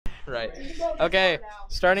Right. Okay,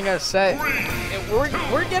 starting our set. We're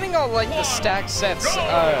getting all like the stack sets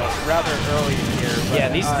rather early here. But, yeah,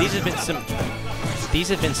 these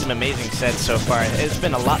have been some amazing sets so far. It's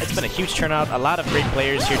been a huge turnout. A lot of great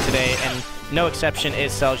players here today, and no exception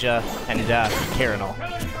is Célja and Karinole.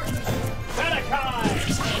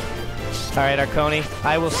 All right, Arconi,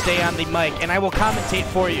 I will stay on the mic and I will commentate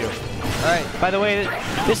for you. All right. By the way,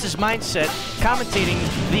 this is Mindset commentating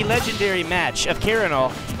the legendary match of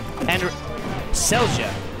Karinole and Célja.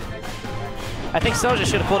 I think Célja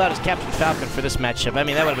should have pulled out his Captain Falcon for this matchup. I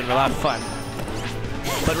mean, that would have been a lot of fun.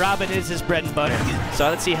 But Robin is his bread and butter, so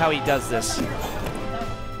let's see how he does this.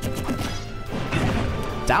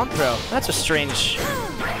 Down throw. That's a strange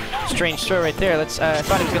throw right there. Let's. I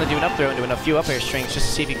thought he was going to do an up throw into a few up air strings just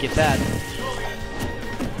to see if he could get that.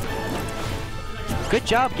 Good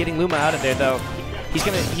job getting Luma out of there, though.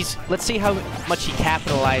 Let's see how much he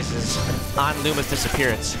capitalizes on Luma's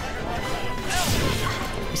disappearance.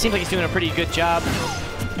 He seems like he's doing a pretty good job.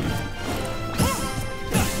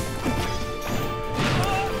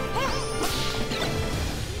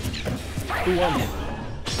 Who won?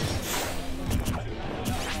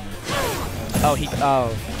 Oh,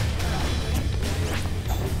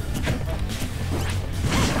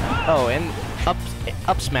 and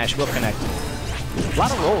up smash will connect. A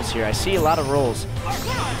lot of rolls here. I see a lot of rolls.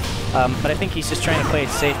 But I think he's just trying to play it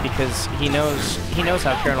safe because he knows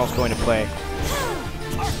how Karinole's going to play.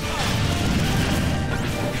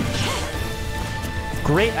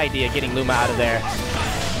 Great idea getting Luma out of there.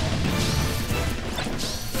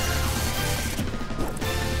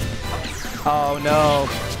 Oh no.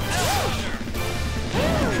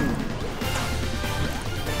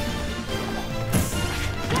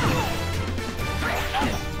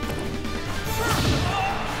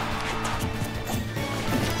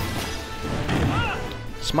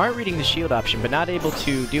 Smart reading the shield option, but not able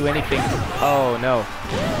to do anything. Oh, no.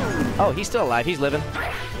 Oh, he's still alive. He's living.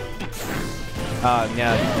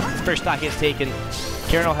 Yeah. First stock is taken.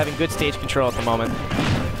 Karinole having good stage control at the moment.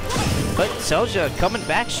 But Célja coming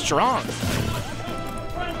back strong.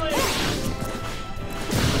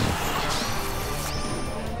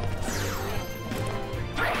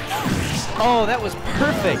 Oh, that was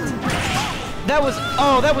perfect. That was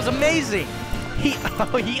amazing. He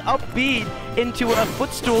up B'd into a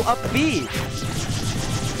footstool up B.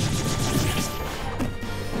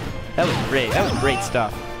 That was great. That was great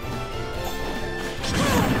stuff.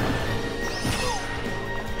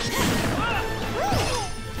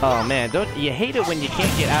 Oh man, you hate it when you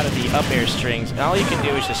can't get out of the up air strings, and all you can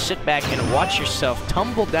do is just sit back and watch yourself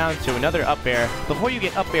tumble down to another up air before you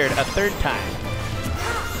get up aired a third time.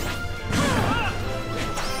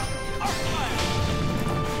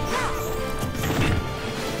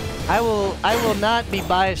 I will not be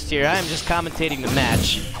biased here. I am just commentating the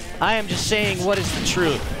match. I am just saying what is the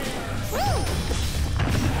truth.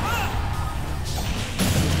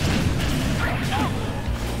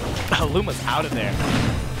 Oh, Luma's out of there.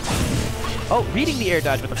 Oh, reading the air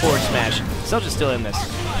dodge with the forward smash. Célja's still in this.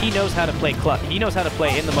 He knows how to play clutch. He knows how to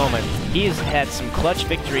play in the moment. He has had some clutch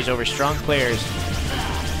victories over strong players.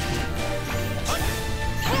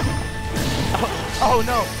 Oh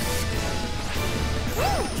no.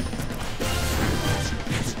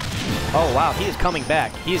 Oh wow, he is coming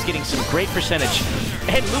back. He is getting some great percentage.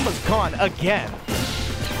 And Luma's gone again.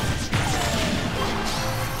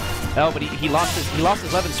 Oh, but he lost his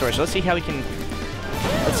 11 sword. So let's see how he can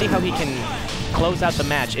close out the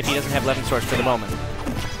match if he doesn't have 11 swords for the moment.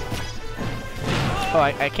 Oh,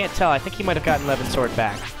 I can't tell. I think he might have gotten 11 sword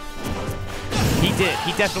back. He did.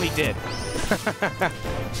 He definitely did.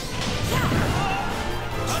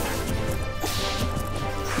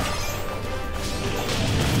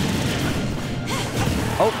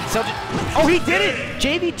 Oh, Célja. Oh, he did it!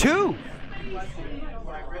 JV2!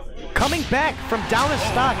 Coming back from down a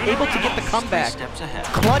stock, able to get the comeback.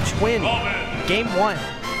 Clutch win. Game 1.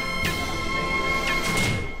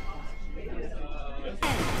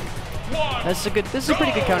 This is a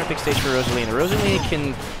pretty good counter pick stage for Rosalina. Rosalina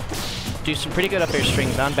can do some pretty good up air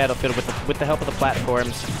strings on Battlefield with the help of the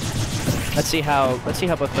platforms. Let's see how both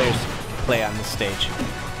players play on this stage.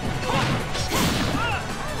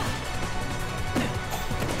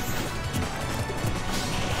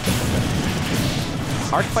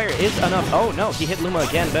 Arcfire is enough. Oh no, he hit Luma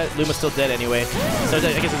again, but Luma's still dead anyway. So I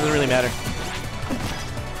guess it doesn't really matter.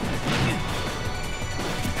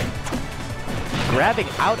 Grabbing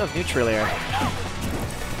out of neutral air.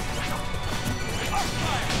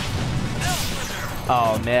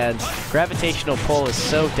 Oh man, gravitational pull is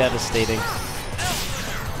so devastating.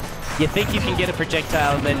 You think you can get a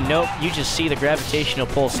projectile, and then nope, you just see the gravitational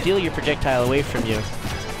pull steal your projectile away from you.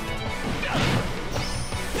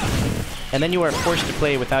 And then you are forced to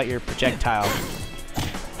play without your projectile.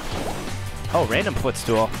 Oh, random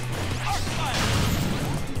footstool.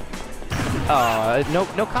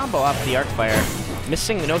 No combo off the arc fire.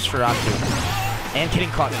 Missing the Nosferatu. And getting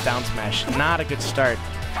caught in the down smash. Not a good start.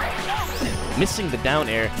 Missing the down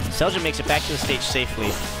air. Célja makes it back to the stage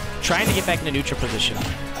safely. Trying to get back into neutral position.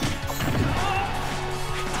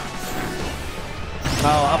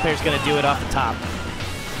 Oh, up air's gonna do it off the top.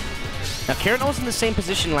 Now, Karinole's in the same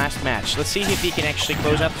position last match. Let's see if he can actually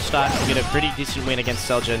close out the stock and get a pretty decent win against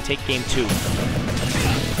Célja and take game 2.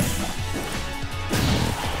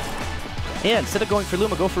 Yeah, instead of going for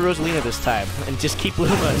Luma, go for Rosalina this time. And just keep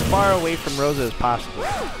Luma as far away from Rosa as possible.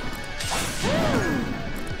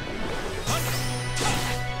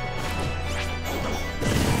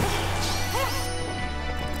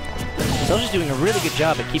 Célja's doing a really good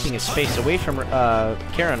job at keeping his space away from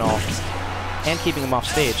Karinole and keeping him off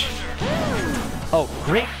stage. Oh,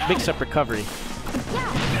 great mix-up recovery.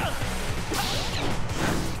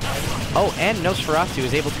 Oh, and Nosferatu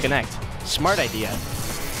is able to connect. Smart idea.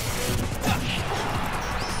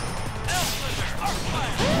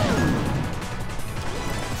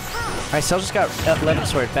 Alright, Célja's got Levin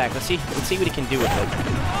Sword back. Let's see what he can do with it.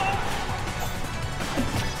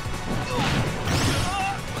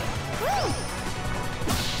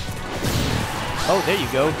 Oh, there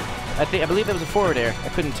you go. I believe that was a forward air. I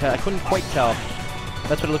couldn't quite tell.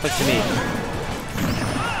 That's what it looked like to me.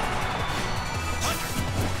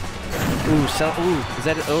 Ooh, is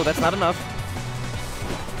that it? Oh, that's not enough.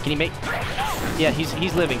 Can he make? Yeah,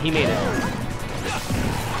 he's living. He made it.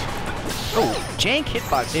 Oh, jank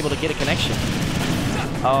hitbox able to get a connection.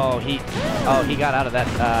 Oh, he got out of that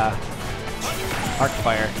arc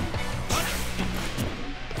fire.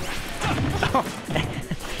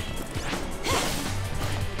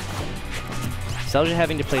 Célja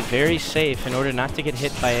having to play very safe in order not to get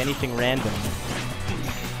hit by anything random.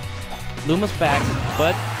 Luma's back,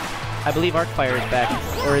 but I believe Arc Fire is back.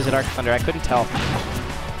 Or is it Arc Thunder? I couldn't tell.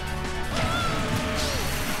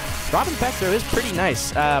 Robin's back throw is pretty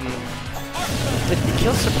nice. It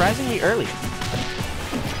kills surprisingly early.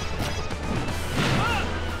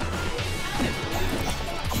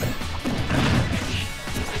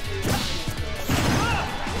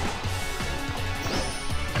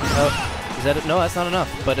 Oh. Is that it? No, that's not enough.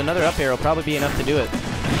 But another up air will probably be enough to do it.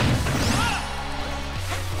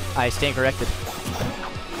 I stand corrected.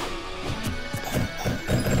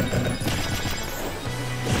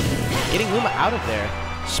 Getting Luma out of there.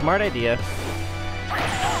 Smart idea.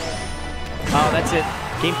 Oh, that's it.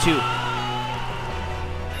 Game 2.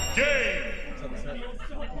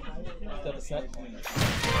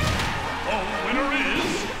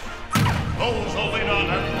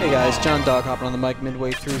 Hey guys, John Dog hopping on the mic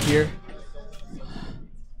midway through here.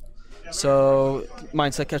 So,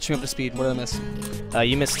 Mindset catching up to speed. What did I miss?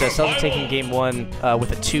 You missed Célja taking game 1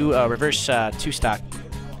 with a reverse 2-stock.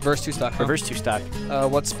 Reverse 2-stock, huh? Reverse 2-stock.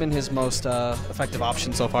 What's been his most effective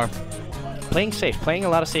option so far? Playing safe. Playing a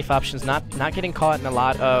lot of safe options. Not getting caught in a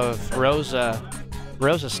lot of Rosa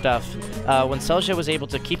stuff. When Célja was able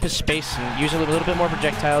to keep his space and use a little bit more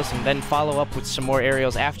projectiles and then follow up with some more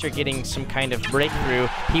aerials after getting some kind of breakthrough,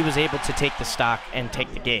 he was able to take the stock and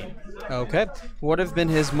take the game. Okay. What have been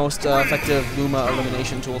his most effective Luma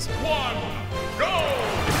elimination tools?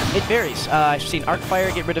 It varies. I've seen Arc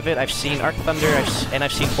Fire get rid of it. I've seen Arc Thunder, and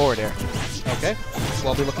I've seen Forward Air. Okay. So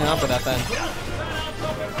I'll be looking out for that then.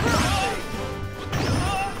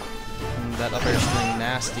 That up air is really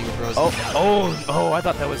nasty with Rosa. Oh! I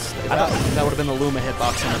thought that was. That would have been the Luma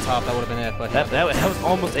hitbox on the top. That would have been it. But that was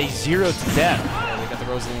almost a 0 to death. Yeah, we got the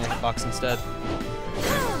Rosalina hitbox instead.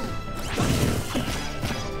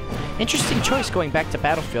 Interesting choice going back to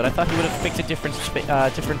Battlefield. I thought he would have picked a different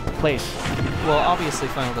place. Well, obviously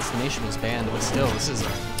Final Destination was banned, but still, this is.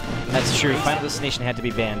 That's true. Final Destination had to be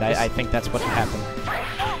banned. I think that's what happened.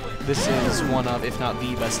 This is one of, if not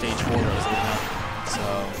the best stage for Rosalina. So,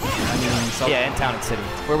 I mean, yeah, in Town and City.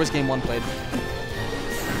 Where was game 1 played?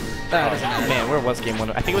 That doesn't matter. Man, where was game 1?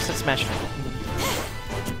 I think it was at Smash Final.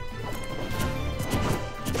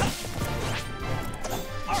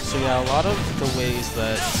 So yeah, a lot of the ways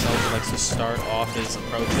that Célja likes to start off his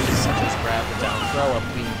approaches, such as grab and down throw, are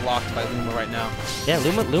being blocked by Luma right now. Yeah,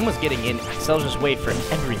 Luma's getting in Célja's way for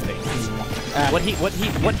everything.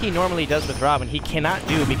 What he normally does with Robin, he cannot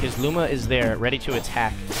do because Luma is there, ready to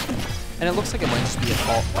attack. And it looks like it might just be a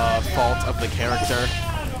fault of the character.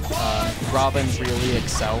 Robin really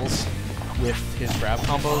excels with his grab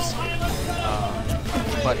combos,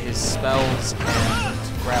 but his spells and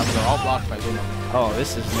grabs are all blocked by Luma. Oh,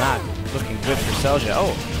 this is not looking good for Célja.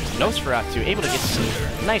 Oh, Nosferatu able to get some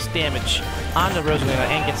nice damage on the Rosalina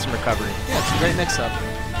and get some recovery. Yeah, it's a great mix-up.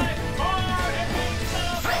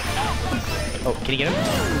 Oh, can he get him?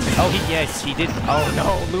 Oh, yes, he did. Oh,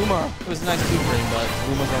 no, Luma. It was a nice two-frame, but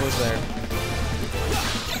Luma's always there.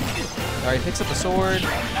 All right, picks up the sword.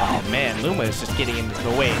 Oh, man, Luma is just getting in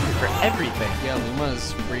the way for everything. Yeah, Luma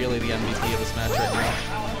is really the MVP of this match right now.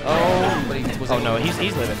 Oh, but he was. Oh no, he's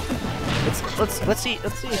living. Let's see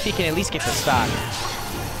if he can at least get the stock.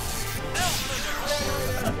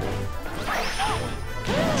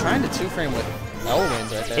 Trying to two-frame with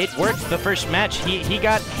L-Winds right there. It worked the first match. He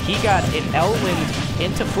got an L-Wind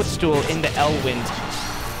into footstool into L-Wind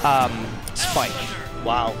spike.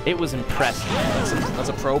 Wow, it was impressive. That's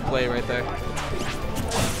a pro play right there.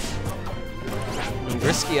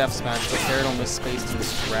 Risky F smash, but Karinole missed space to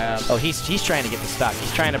his grab. Oh, he's trying to get the stock.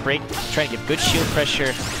 He's trying to break, trying to give good shield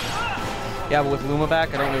pressure. Yeah, but with Luma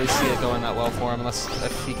back, I don't really see it going that well for him unless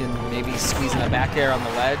if he can maybe squeeze in a back air on the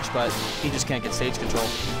ledge, but he just can't get stage control.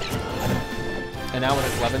 And now with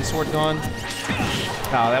his Levin sword gone.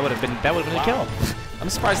 Oh, that would have been a kill. I'm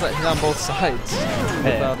surprised that he's on both sides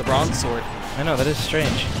with the bronze sword. I know, that is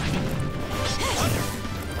strange.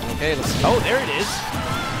 Okay, let's see. Oh, there it is.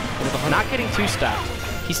 Not getting two stopped.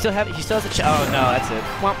 He still has a oh no, that's it.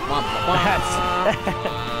 Womp, womp, womp.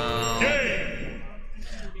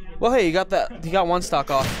 Well, hey, he got one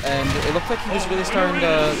stock off, and it looked like he was really starting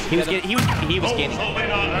to.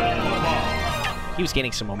 He was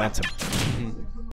gaining some momentum.